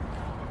外。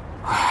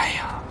哎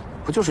呀，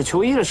不就是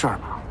球衣的事儿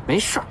吗？没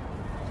事儿。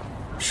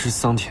是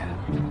桑田。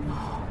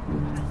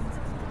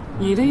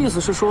你的意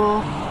思是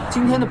说，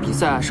今天的比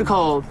赛是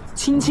靠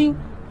亲亲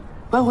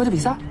扳回的比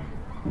赛？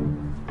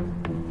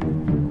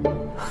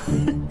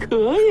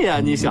可以啊，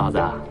你小子，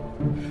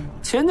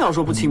前脚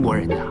说不轻薄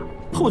人家，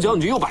后脚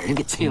你就又把人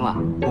给亲了。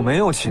我没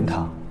有亲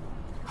他，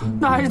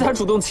那还是他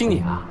主动亲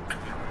你啊？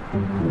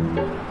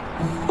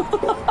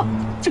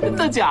真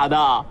的假的？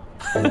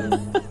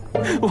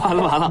完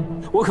了完了，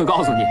我可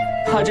告诉你，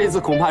他这次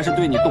恐怕是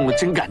对你动了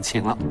真感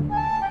情了。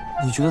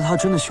你觉得他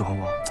真的喜欢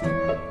我？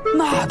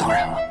那当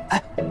然了。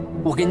哎，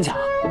我跟你讲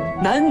啊，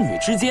男女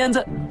之间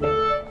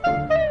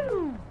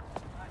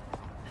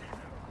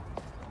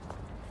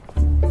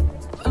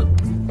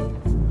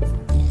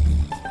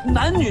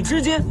男女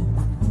之间，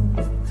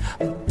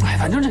哎，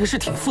反正这个事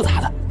挺复杂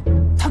的，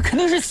他肯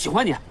定是喜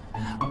欢你。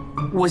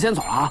我先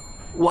走了啊，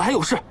我还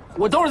有事，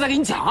我等会儿再给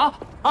你讲啊。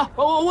啊，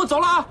我走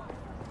了啊。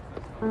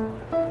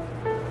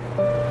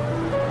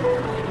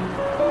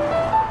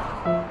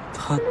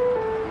他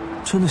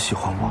真的喜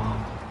欢我？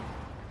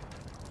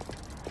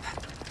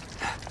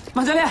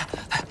马教练，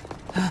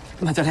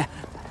马教练，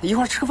一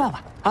块儿吃个饭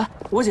吧。啊，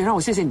我姐让我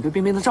谢谢你对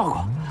冰冰的照顾。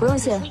不用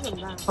谢，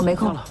我没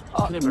空。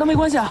那没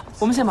关系啊，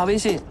我们先把微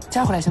信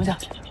加回来，行不行？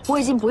我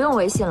已经不用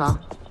微信了。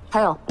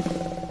还有，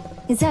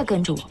你再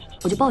跟着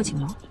我就报警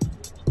了。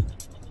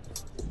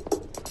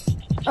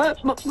哎，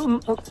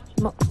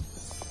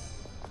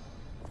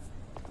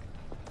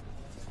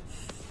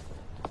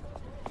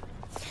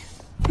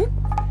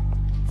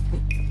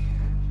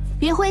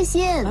别灰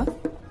心，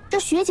这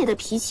学姐的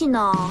脾气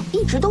呢，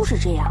一直都是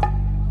这样。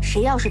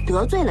谁要是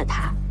得罪了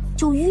她，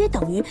就约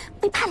等于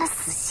被判了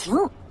死刑。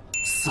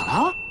死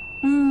了？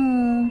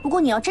不过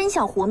你要真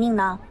想活命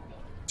呢，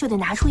就得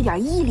拿出一点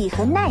毅力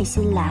和耐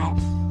心来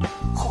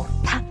哄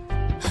她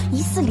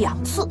，1次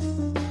2次，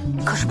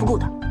可是不够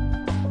的。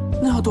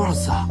那要多少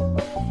次啊？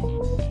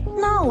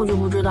那我就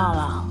不知道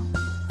了。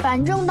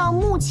反正到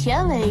目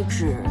前为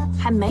止，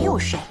还没有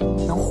谁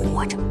能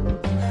活着。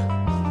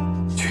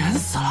全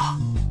死了。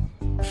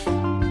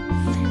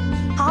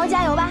好好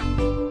加油吧！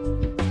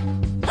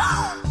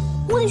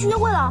我得去约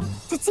会了，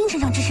在精神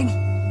上支持你，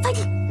快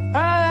点！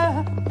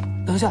哎，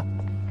等一下，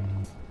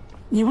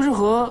你不是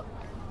和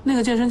那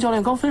个健身教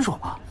练刚分手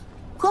吗？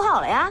和好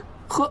了呀。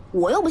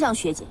我又不像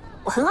学姐，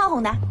我很好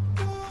哄的。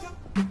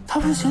他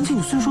不是嫌弃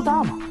你岁数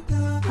大吗？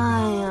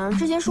哎呀，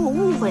之前是我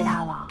误会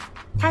他了。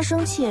他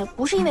生气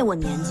不是因为我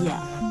年纪，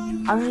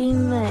而是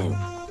因为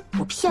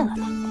我骗了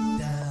他。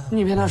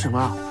你骗他什么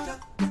啊？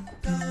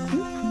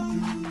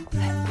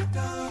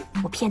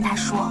我骗他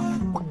说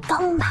我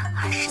刚满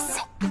20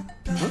岁。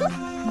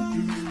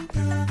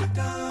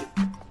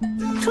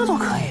这都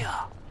可以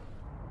啊。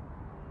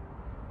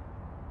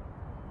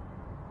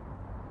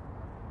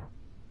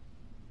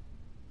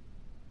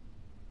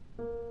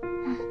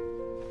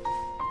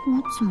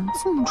我怎么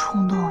这么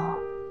冲动啊？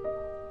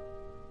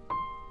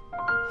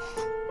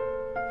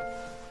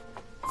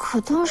可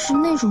当时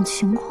那种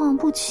情况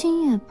不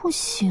亲也不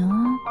行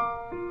啊。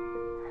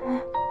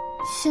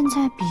现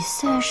在比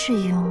赛是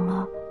赢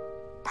了，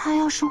他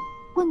要是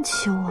问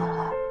起我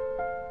来，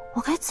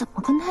我该怎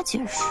么跟他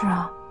解释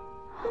啊？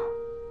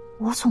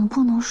我总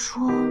不能说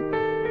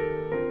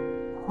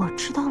我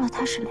知道了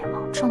他是脸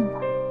盲症吧？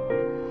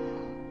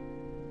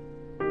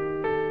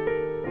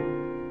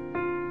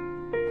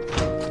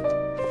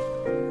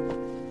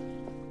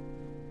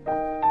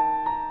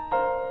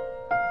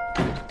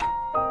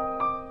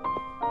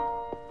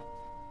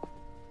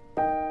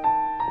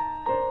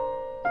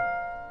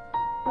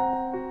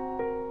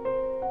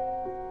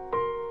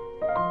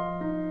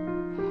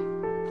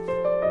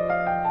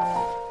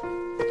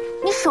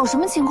手什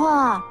么情况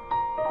啊？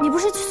你不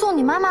是去送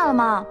你妈妈了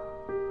吗？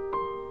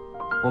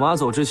我妈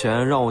走之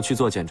前让我去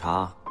做检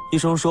查，医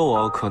生说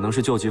我可能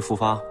是旧疾复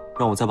发，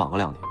让我再绑个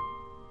2天。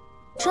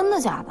真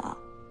的假的？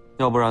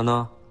要不然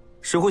呢？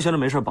谁会闲着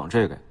没事绑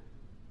这个呀？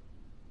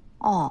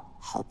哦，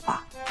好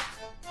吧。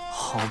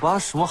好吧，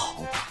什么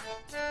好吧？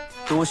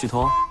给我洗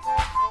头。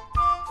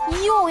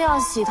又要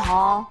洗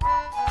头，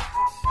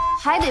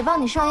还得帮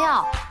你上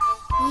药，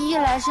衣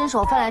来伸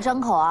手，饭来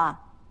张口啊。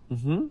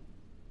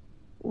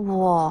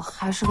我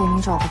还是给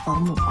你找个保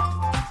姆吧。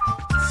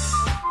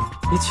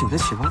你请得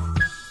起吗？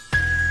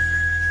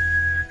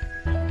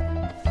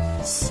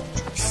洗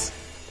就洗。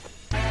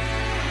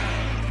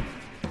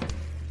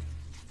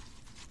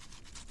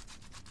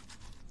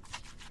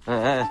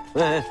哎，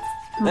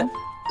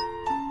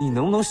你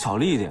能不能小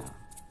力一点？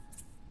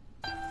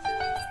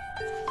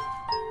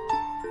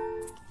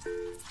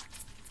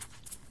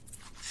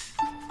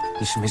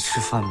你是没吃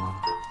饭吗？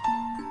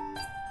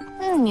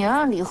你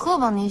让李贺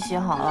帮你洗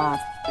好了，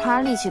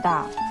他力气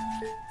大。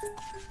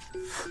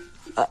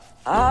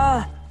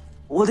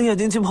我的眼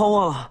睛进泡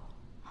沫了。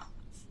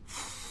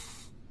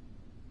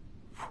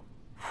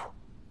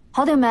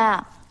好点没？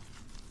哎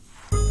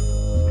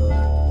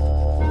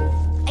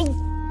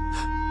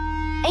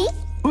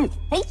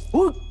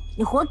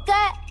你活该，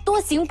多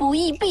行不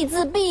义必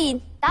自毙，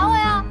打我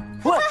呀！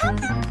喂，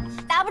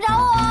打不着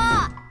我，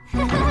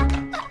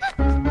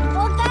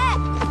活该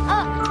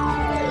啊！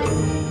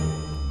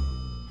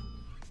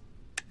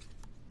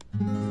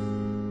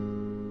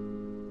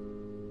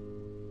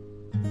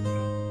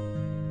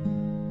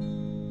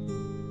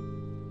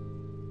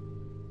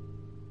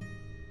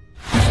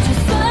就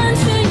算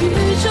全宇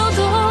宙都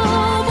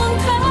崩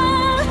塌，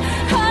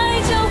海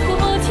角或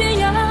天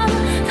涯，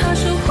他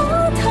守护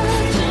她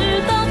直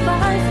到白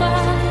发，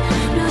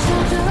渺小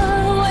的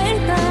伟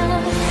大，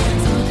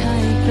做她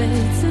一辈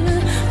子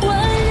温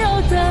柔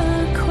的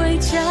盔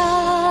甲。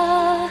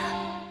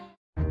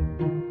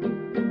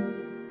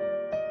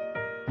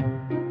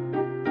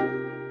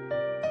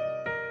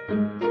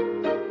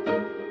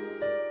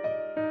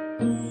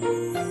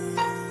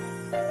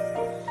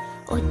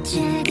我决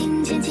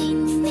定牵起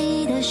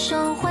你的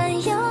手，环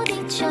游地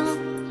球。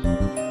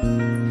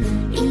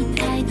一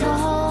抬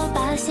头，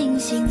把星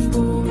星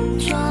捕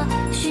捉，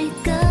许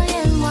个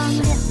愿望，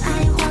恋爱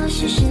或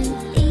许是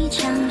一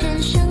场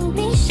人生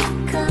必修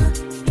课。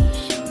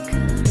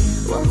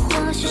我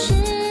或许是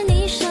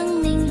你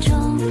生命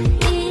中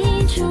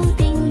已注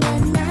定的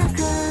那个。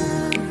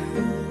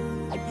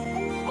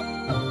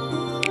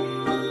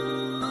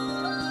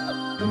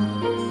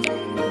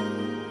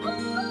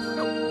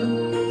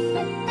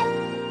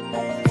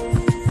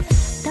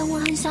当我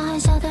很小很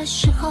小的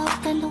时候，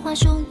看童话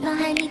书，脑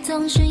海里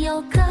总是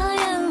有个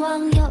愿望，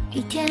有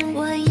一天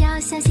我要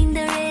像辛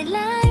德瑞拉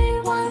与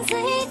王子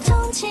一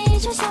同骑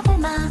着小白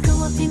马，可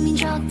我拼命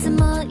找，怎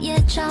么也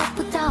找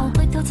不到，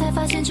回头才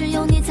发现只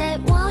有你在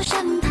我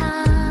身旁，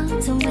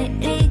从未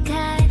离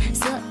开，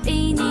所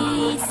以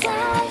你才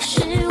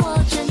是我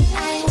真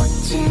爱。我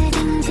决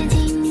定牵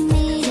起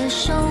你的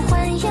手，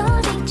环游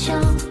地球。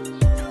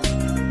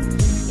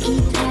一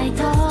抬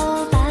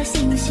头，把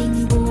星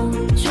星捕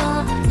捉，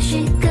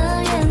许个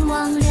愿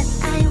望，恋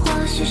爱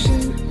或许是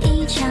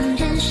一场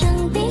人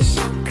生必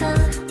修课。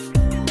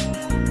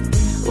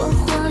我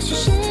或许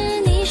是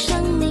你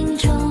生命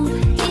中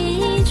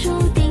已注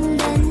定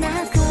的那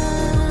个。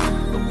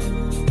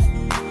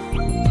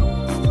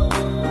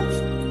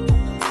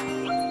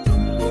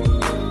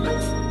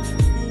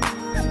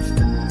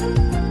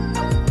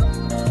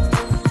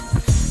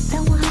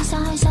当我很小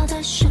很小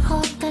的时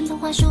候，看童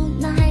话书，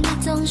脑海里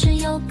总是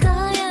有个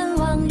愿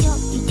望，有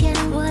一天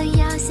我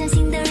要像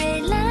辛德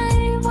瑞拉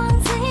与王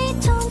子一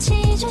同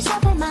骑着小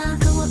白马，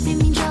可我拼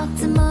命找，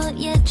怎么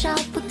也找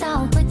不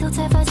到，回头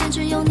才发现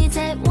只有你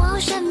在我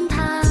身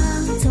旁，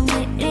从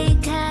未离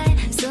开，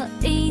所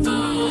以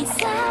你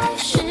才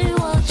是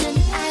我真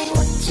爱。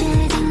我决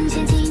定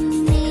牵起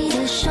你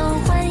的手，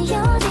环游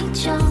地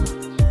球。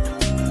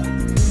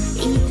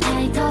一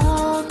抬头，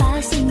把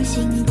星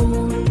星捕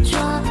捉，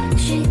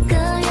许个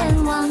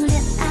愿望，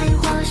恋爱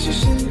或许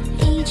是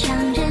一场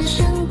人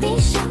生必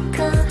修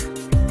课。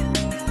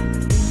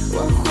我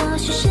或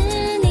许是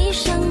你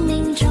生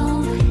命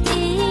中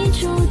已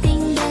注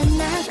定的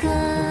那个。